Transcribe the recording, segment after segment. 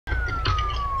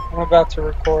I'm about to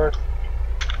record.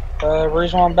 The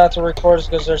reason why I'm about to record is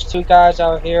because there's two guys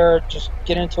out here just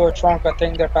get into a trunk. I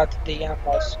think they're about to DM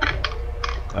us.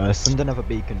 Send another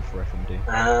beacon for FMD.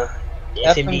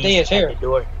 FMD is here. At the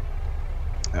door.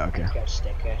 Okay.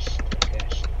 They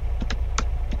cursed.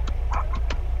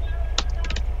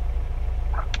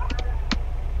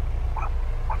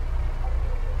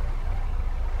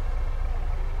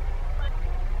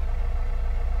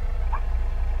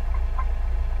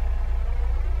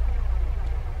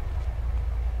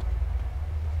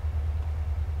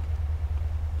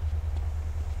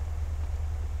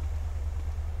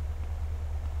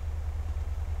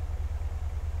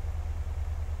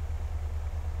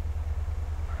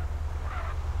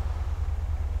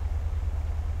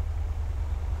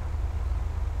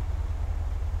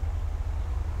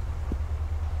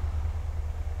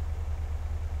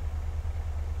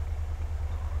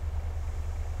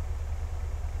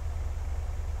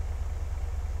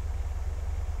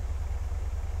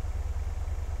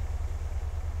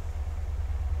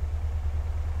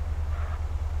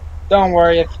 Don't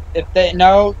worry. If they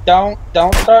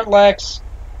don't start Lex.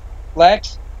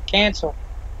 Lex, cancel.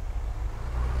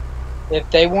 If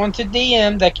they want to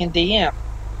DM, they can DM.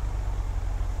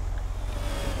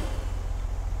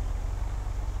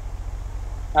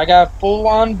 I got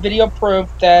full-on video proof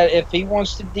that if he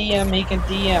wants to DM, he can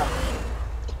DM.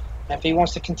 If he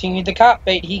wants to continue the cop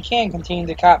bait, he can continue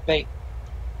the cop bait.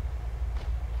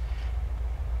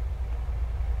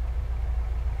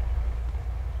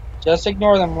 Just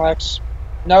ignore them, Lex.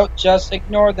 No, just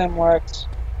ignore them, Lex.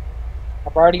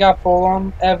 I've already got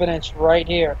full-on evidence right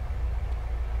here.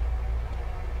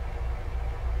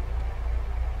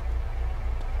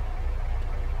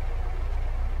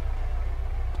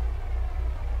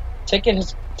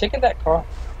 Ticket that car.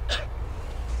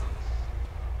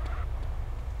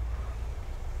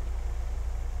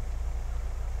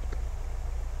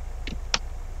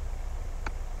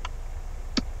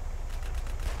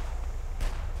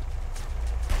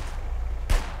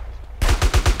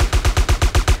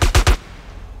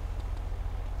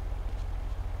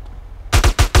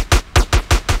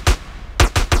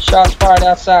 Shots fired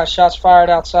outside. Shots fired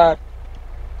outside.